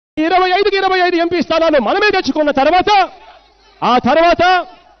25కి 25 MP స్థానాలు మనమే తెచ్చుకున్న తర్వాత ఆ తర్వాత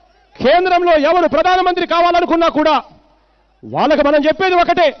కేంద్రంలో ఎవరు ప్రధానమంత్రి కావాలనుకున్నా కూడా వాళ్ళకి మనం చెప్పేది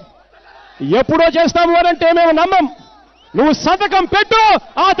ఒకటే, ఎప్పుడో చేస్తాము అనంటే మేము నమ్మం, నువ్వు సంతకం పెట్టు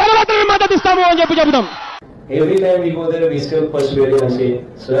ఆ తర్వాత మేము మద్దతు ఇస్తాము అని చెప్తాం. Every time we go there, we still persevere and say,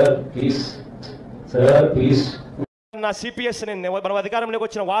 sir, please. నా సిపిఎస్ నేను మనం అధికారంలోకి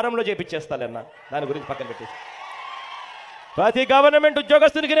వచ్చిన వారంలో చేపించేస్తానన్నా, దాని గురించి పక్కన పెట్టేసి ప్రతి గవర్నమెంట్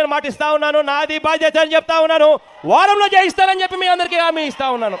ఉద్యోగస్తునికి నేను మాటిస్తా ఉన్నాను, నాది బాధ్యత అని చెప్తా ఉన్నాను, వారంలో చేయిస్తానని చెప్పి మీ అందరికీ హామీ ఇస్తా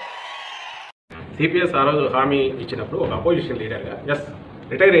ఉన్నాను. సిపిఎస్ ఆ రోజు హామీ ఇచ్చినప్పుడు ఒక అపోజిషన్ లీడర్గా ఎస్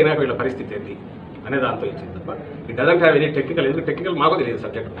రిటైర్ అయినా వీళ్ళ పరిస్థితి ఏంటి అనే దాంతో ఇచ్చింది తప్ప it doesn't have any technical, ఎందుకు టెక్నికల్ మాకు తెలియదు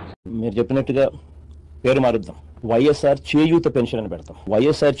సబ్జెక్ట్. మీరు చెప్పినట్టుగా పేరు మారుద్దాం, వైఎస్ఆర్ చేయూత పెన్షన్ అని పెడతాం.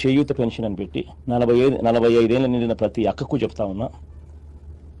 వైఎస్ఆర్ చేయూత పెన్షన్ అని పెట్టి 45 ఏళ్ళ నిండిన ప్రతి అక్కకు చెప్తా ఉన్నా,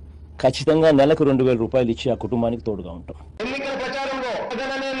 ఖచ్చితంగా నెలకు 2,000 రూపాయలు ఇచ్చి ఆ కుటుంబానికి తోడుగా ఉంటాం. ఎన్నికల ప్రచారంలో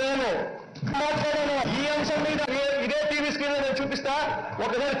ఈ అంశం మీద ఇదే టీవీ స్క్రీన్ నేను చూపిస్తా,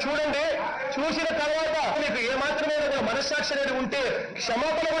 ఒకసారి చూడండి. చూసిన తర్వాత మీకు ఏమాత్రమే మనస్సాక్షి అనేది ఉంటే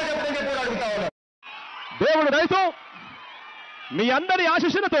క్షమాపణ కూడా చెప్పని చెప్పి అడుగుతా ఉన్నా. దేవుడు రైతు మీ అందరి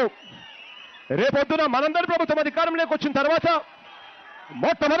ఆశీస్సులతో రేపొద్దున మనందరి ప్రభుత్వం అధికారంలోకి వచ్చిన తర్వాత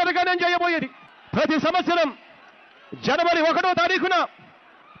మొట్టమొదటిగా నేను చేయబోయేది, ప్రతి సంవత్సరం జనవరి 1వ తారీఖున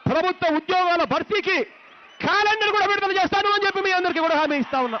ప్రభుత్వ ఉద్యోగాల భర్తీకి క్యాలెండర్ కూడా విడుదల చేస్తాను అని చెప్పి మీ అందరికీ కూడా హామీ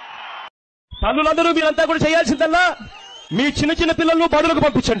ఇస్తా ఉన్నా. తల్లులందరూ మీరంతా కూడా చేయాల్సిందల్లా మీ చిన్న చిన్న పిల్లలను బడులకు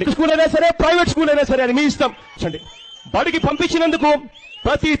పంపించండి. స్కూల్ అయినా సరే, ప్రైవేట్ స్కూల్ అయినా సరే, అది మీ ఇష్టం. బడికి పంపించినందుకు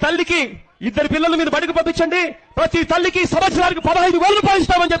ప్రతి తల్లికి 2 పిల్లలు మీరు బడికి పంపించండి, ప్రతి తల్లికి సంవత్సరానికి 15,000 రూపాయలు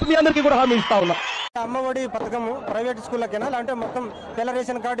ఇస్తామని చెప్పి మీ అందరికీ కూడా హామీ ఇస్తా ఉన్నా. అమ్మఒడి పథకం ప్రైవేట్ స్కూళ్ళకేనా లేదంటే మొత్తం తెల్ల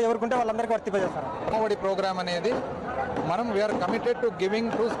రేషన్ కార్డు ఎవరుకుంటే వాళ్ళందరికీ వర్తింపజేస్తారు? అమ్మఒడి ప్రోగ్రామ్ అనేది మనం we are committed to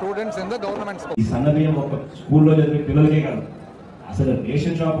giving to students in the government school. ఈ సన్న బియ్యం ఒక స్కూల్లో చదివే పిల్లలకే కాదు, అసలు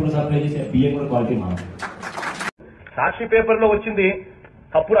రేషన్ షాపులో సప్లై చేసే బియ్యం కూడా క్వాలిటీ మాకు. సాక్షి పేపర్లో వచ్చింది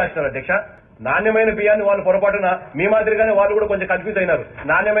తప్పు రాసినారు అధ్యక్ష. నాణ్యమైన బియ్యాన్ని వాళ్ళు పొరపాటున మీ మాదిరిగానే వాళ్ళు కూడా కొంచెం కన్ఫ్యూజ్ అయినారు.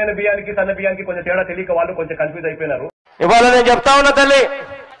 నాణ్యమైన బియ్యానికి సన్న బియ్యానికి కొంచెం తేడా తెలియక వాళ్ళు కొంచెం కన్ఫ్యూజ్ అయిపోయినారు. ఇవాళ నేను చెప్తా ఉన్నా తల్లి,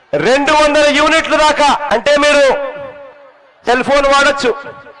 200 యూనిట్లు దాకా అంటే మీరు సెల్ ఫోన్ వాడచ్చు,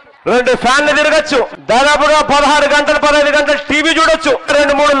 2 ఫ్యాన్లు తిరగచ్చు, దాదాపుగా 16 గంటలు 15 గంటలు టీవీ చూడొచ్చు,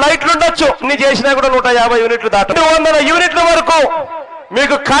 2-3 లైట్లు ఉండొచ్చు. ఇన్ని చేసినా కూడా 150 యూనిట్లు దాట 200 యూనిట్ల వరకు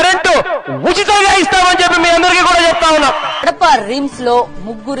మీకు కరెంటు ఉచితంగా ఇస్తామని చెప్పి మీ అందరికీ కూడా చెప్తా ఉన్నా. కడప రిమ్స్ లో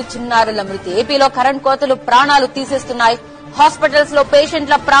 3 చిన్నారుల మృతి. ఏపీలో కరెంట్ కోతలు ప్రాణాలు తీసేస్తున్నాయి. హాస్పిటల్స్ లో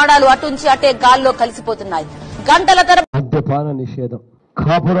పేషెంట్ల ప్రాణాలు అటుంచి అటే గాల్లో కలిసిపోతున్నాయి. గంటల తరబడి మద్యపాన నిషేధం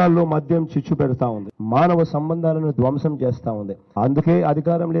కాపురాల్లో మద్యం చిచ్చు పెడతా ఉంది, మానవ సంబంధాలను ధ్వంసం చేస్తా ఉంది. అందుకే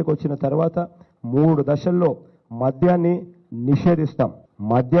అధికారంలోకి వచ్చిన తర్వాత 3 దశల్లో మద్యాన్ని నిషేధిస్తాం.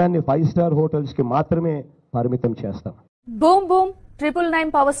 మద్యాన్ని 5 స్టార్ హోటల్స్ కి మాత్రమే పరిమితం చేస్తాం. Boom boom,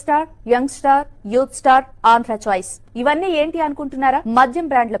 999 power star, young star, youth star, Andhra choice, ఇవన్నీ ఏంటి అనుకుంటున్నారా? మద్యం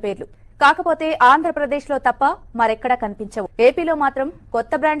బ్రాండ్ల పేర్లు. కాకపోతే ఆంధ్రప్రదేశ్ లో తప్ప మరెక్కడా కనిపించవు. ఏపీలో మాత్రం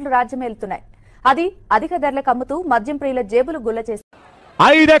కొత్త బ్రాండ్లు రాజ్యమేలుతున్నాయి. అది అధిక ధరలకు అమ్ముతూ మద్యం ప్రియుల జేబులు గుల్ల చేస్తారు.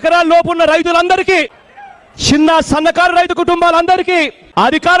 5 ఎకరాల లోపున్న రైతులందరికీ, చిన్న సన్నకారు రైతు కుటుంబాలందరికీ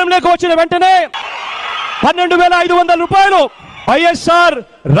అధికారంలోకి వచ్చిన వెంటనే 12,500 రూపాయలు వైఎస్ఆర్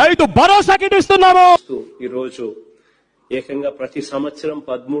రైతు భరోసా కిట్ ఇస్తున్నాము. ఈరోజు ఏకంగా ప్రతి సంవత్సరం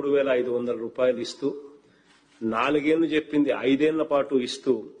 13,500 రూపాయలు ఇస్తూ, 4 ఏళ్లు చెప్పింది 5 ఏళ్ల పాటు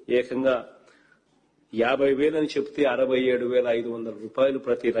ఇస్తూ ఏకంగా 50,000 అని చెప్తే 67,500 రూపాయలు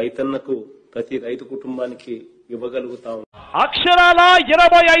ప్రతి రైతన్నకు, ప్రతి రైతు కుటుంబానికి ఇవ్వగలుగుతాం. అక్షరాల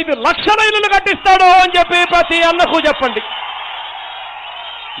 25 లక్షల ఇల్లులు కట్టిస్తాడు అని చెప్పి ప్రతి అన్నకు చెప్పండి.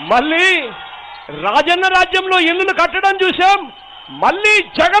 మళ్ళీ రాజన్న రాజ్యంలో ఇల్లులు కట్టడం చూసాం, మళ్ళీ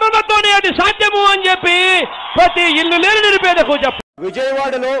జగనన్నతోనే అది సాధ్యము అని చెప్పి ప్రతి ఇల్లు లేని నిరుపేదకు చెప్పండి.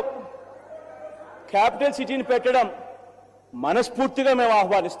 విజయవాడలో క్యాపిటల్ సిటీని పెట్టడం మనస్ఫూర్తిగా మేము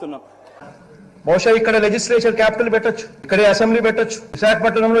ఆహ్వానిస్తున్నాం. బహుశా ఇక్కడ లెజిస్లేచర్ క్యాపిటల్ పెట్టొచ్చు, ఇక్కడే అసెంబ్లీ పెట్టొచ్చు,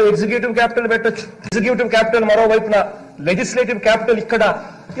 విశాఖపట్నంలో ఎగ్జిక్యూటివ్ క్యాపిటల్ పెట్టొచ్చు, ఎగ్జిక్యూటివ్ క్యాపిటల్ మరోవైపున, లెజిస్లేటివ్ క్యాపిటల్ ఇక్కడ,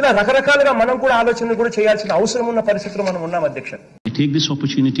 ఇలా రకరకాలుగా మనం కూడా ఆలోచనలు కూడా చేయాల్సిన అవసరం ఉన్న పరిస్థితుల్లో మనం ఉన్నాం అధ్యక్ష. I take this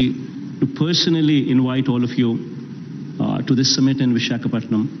opportunity to personally invite all of you to this summit in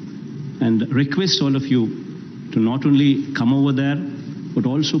Visakhapatnam and request all of you to not only come over there but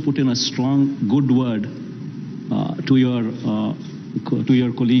also put in a strong good word to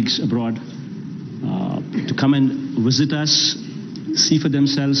your colleagues abroad to come and visit us, see for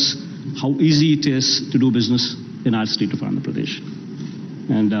themselves how easy it is to do business in our state of Andhra Pradesh.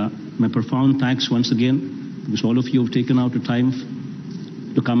 And my profound thanks once again, because all of you have taken out the time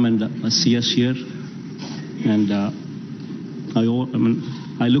to come and see us here. And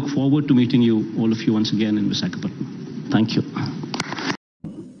I look forward to meeting you, all of you, once again in Visakhapatnam. Thank you.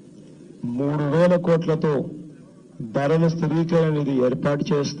 3,000 కోట్లతో ధరల స్థిరీకరణ నిధి ఏర్పాటు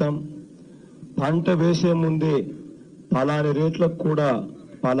చేస్తాం. పంట వేసే ముందే పలాని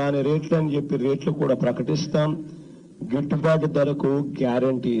రేట్లు అని చెప్పి రేట్లు కూడా ప్రకటిస్తాం. గిట్టుబాటు ధరకు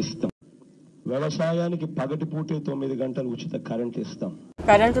గ్యారంటీ ఇస్తాం. వ్యవసాయానికి పగటిపూటే 9 గంటలు ఉచిత కరెంట్ ఇస్తాం.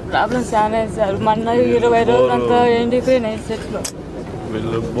 కరెంటు ప్రాబ్లం చాలా సార్. మొన్న 20 రోజులంతా ఎండిపోయినాయి చెట్లు.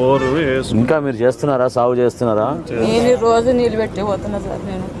 ఇంకా మీరు చేస్తున్నారా, సాగు చేస్తున్నారా? నేను రోజు నీళ్ళు పెట్టి పోతున్నా సార్.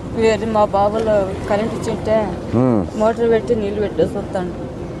 నేను వేరే మా బాబులో కరెంట్ ఇచ్చింటే మోటార్ పెట్టి నీళ్ళు పెట్టేసి వస్తాను.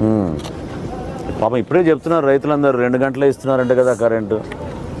 పాపం ఇప్పుడే చెప్తున్నారు రైతులందరూ 2 గంటలే ఇస్తున్నారంట కదా కరెంటు.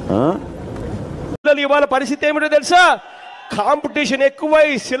 ఇవాళ పరిస్థితి ఏమిటో తెలుసా? కాంపిటీషన్ ఎక్కువై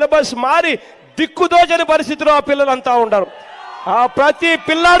సిలబస్ మారి దిక్కుదోచని పరిస్థితిలో ఆ పిల్లలంతా ఉన్నారు. ఆ ప్రతి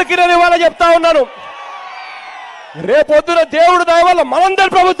పిల్లాడికి నేను ఇవాళ చెప్తా ఉన్నాను, రేపొద్దున దేవుడు దయ వల్ల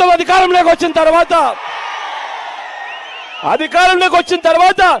మనందరి ప్రభుత్వం అధికారంలోకి వచ్చిన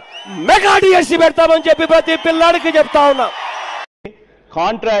తర్వాత మెగా డిఎస్సీ పెడతామని చెప్పి ప్రతి పిల్లాడికి చెప్తా ఉన్నా.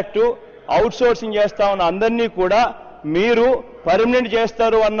 కాంట్రాక్టు అవుట్ సోర్సింగ్ చేస్తా ఉన్న అందరినీ కూడా మీరు పర్మనెంట్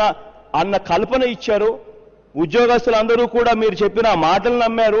చేస్తారు అన్న కల్పన ఇచ్చారు. ఉద్యోగస్తులందరూ కూడా మీరు చెప్పిన మాటలు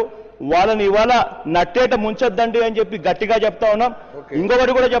నమ్మారు. వాళ్ళని ఇవాళ నట్టేట ముంచొద్దండి అని చెప్పి గట్టిగా చెప్తా ఉన్నాం.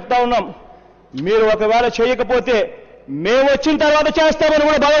 ఇంకొకటి కూడా చెప్తా ఉన్నాం, మీరు ఒకవేళ చేయకపోతే మేము వచ్చిన తర్వాత చేస్తామని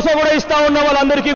కూడా భరోసా కూడా ఇస్తా ఉన్నాం వాళ్ళందరికీ.